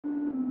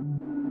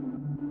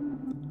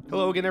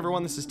Hello again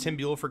everyone, this is Tim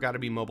Buell for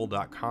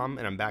GottaBeMobile.com,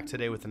 and I'm back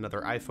today with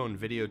another iPhone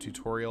video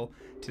tutorial.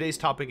 Today's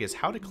topic is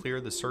how to clear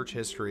the search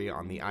history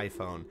on the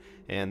iPhone,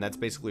 and that's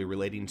basically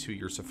relating to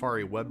your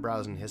Safari web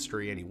browsing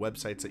history, any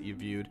websites that you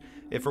viewed.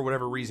 If for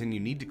whatever reason you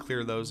need to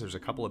clear those, there's a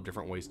couple of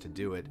different ways to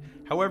do it.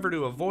 However,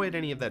 to avoid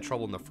any of that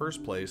trouble in the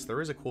first place,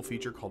 there is a cool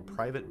feature called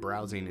private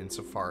browsing in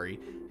Safari,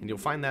 and you'll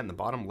find that in the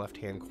bottom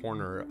left-hand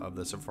corner of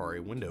the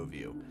Safari window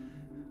view.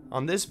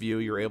 On this view,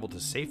 you're able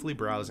to safely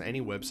browse any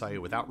website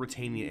without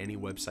retaining any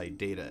website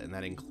data, and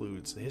that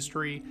includes the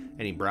history,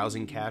 any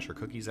browsing cache or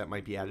cookies that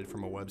might be added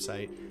from a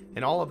website,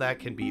 and all of that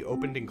can be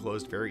opened and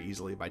closed very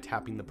easily by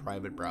tapping the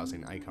private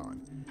browsing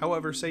icon.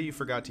 However, say you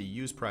forgot to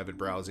use private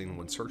browsing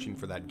when searching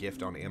for that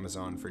gift on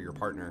Amazon for your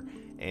partner,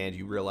 and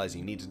you realize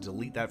you need to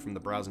delete that from the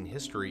browsing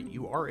history,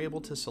 you are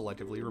able to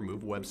selectively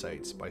remove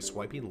websites by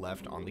swiping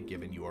left on the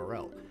given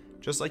URL.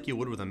 Just like you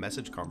would with a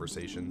message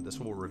conversation, this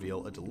will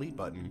reveal a delete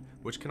button,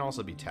 which can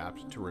also be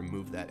tapped to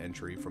remove that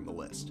entry from the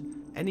list.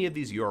 Any of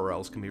these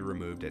URLs can be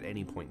removed at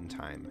any point in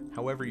time.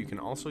 However, you can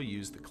also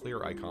use the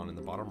clear icon in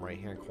the bottom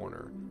right-hand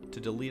corner to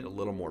delete a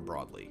little more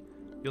broadly.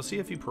 You'll see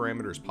a few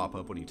parameters pop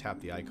up when you tap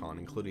the icon,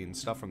 including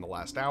stuff from the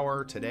last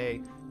hour,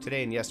 today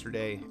and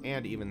yesterday,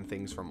 and even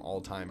things from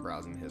all-time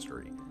browsing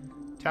history.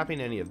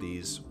 Tapping any of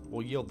these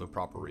will yield the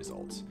proper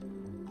results.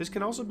 This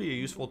can also be a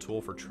useful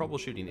tool for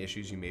troubleshooting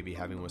issues you may be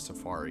having with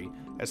Safari,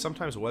 as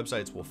sometimes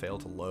websites will fail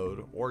to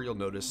load, or you'll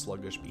notice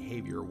sluggish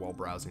behavior while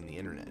browsing the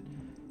internet.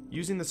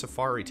 Using the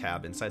Safari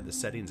tab inside the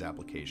Settings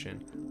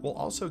application will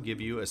also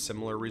give you a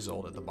similar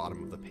result at the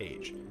bottom of the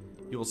page.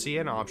 You will see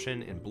an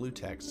option in blue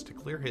text to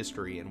clear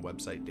history and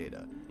website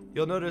data.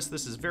 You'll notice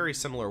this is very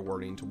similar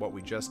wording to what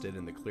we just did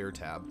in the Clear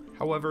tab.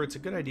 However, it's a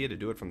good idea to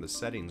do it from the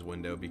Settings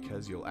window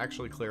because you'll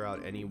actually clear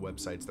out any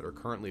websites that are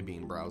currently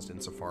being browsed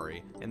in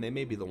Safari, and they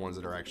may be the ones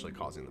that are actually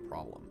causing the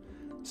problem.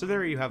 So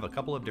there you have a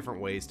couple of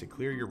different ways to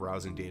clear your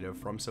browsing data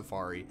from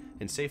Safari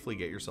and safely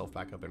get yourself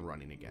back up and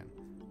running again.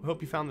 I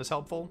hope you found this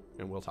helpful,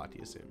 and we'll talk to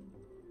you soon.